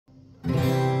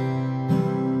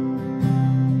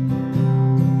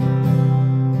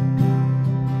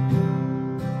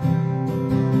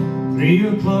3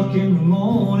 o'clock in the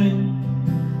morning,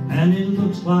 and it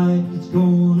looks like it's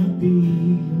gonna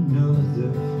be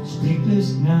another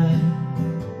sleepless night.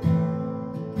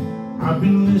 I've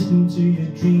been listening to your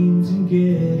dreams and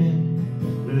getting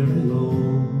very low,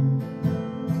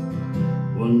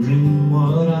 wondering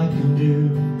what I can do.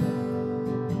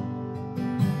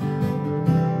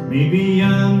 Maybe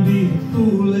I'm being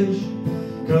foolish,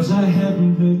 'cause I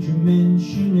haven't heard you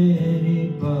mention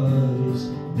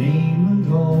anybody's name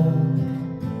at all.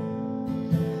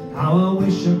 How I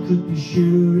wish I could be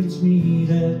sure it's me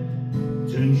that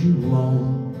turns you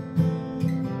on.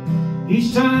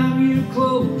 Each time you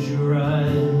close your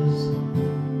eyes,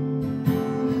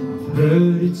 I've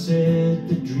heard it said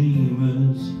that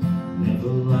dreamers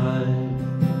never lie.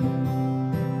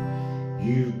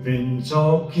 You've been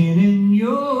talking in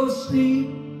your sleep,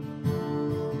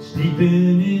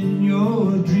 sleeping in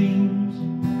your dreams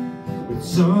with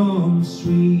some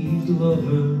sweet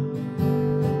lover,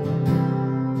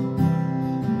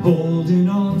 holding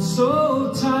on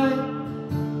so tight,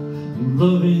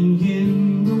 loving him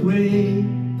the way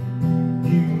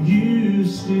you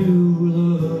used to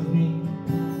love me.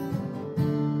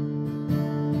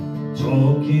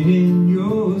 Talking in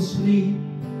your sleep,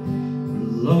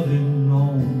 loving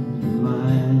on your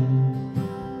mind.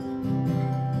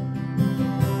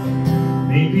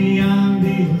 Maybe I'm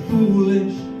being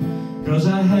foolish, 'cause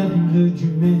I haven't heard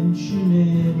you mention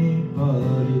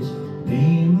anybody's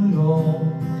name at all.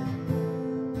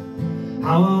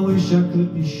 How I wish I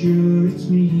could be sure it's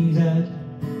me that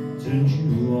turns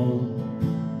you on.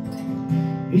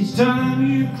 Each time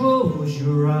you close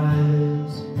your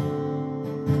eyes,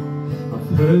 I've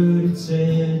heard it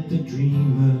said that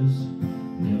dreamers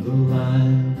never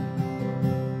lie.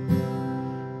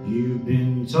 You've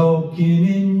been talking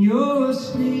in your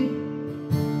sleep,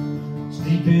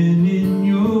 sleeping in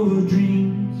your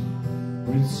dreams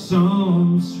with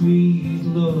some sweet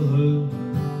lover,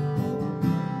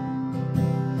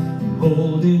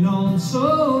 holding on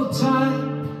so tight,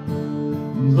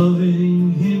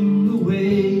 loving him the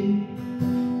way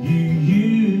you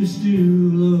used to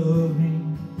love me.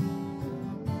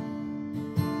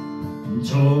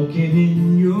 Talking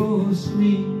in your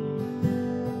sleep,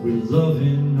 with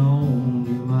loving on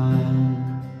your mind.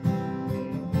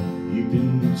 You've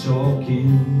been talking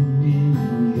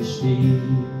in your sleep.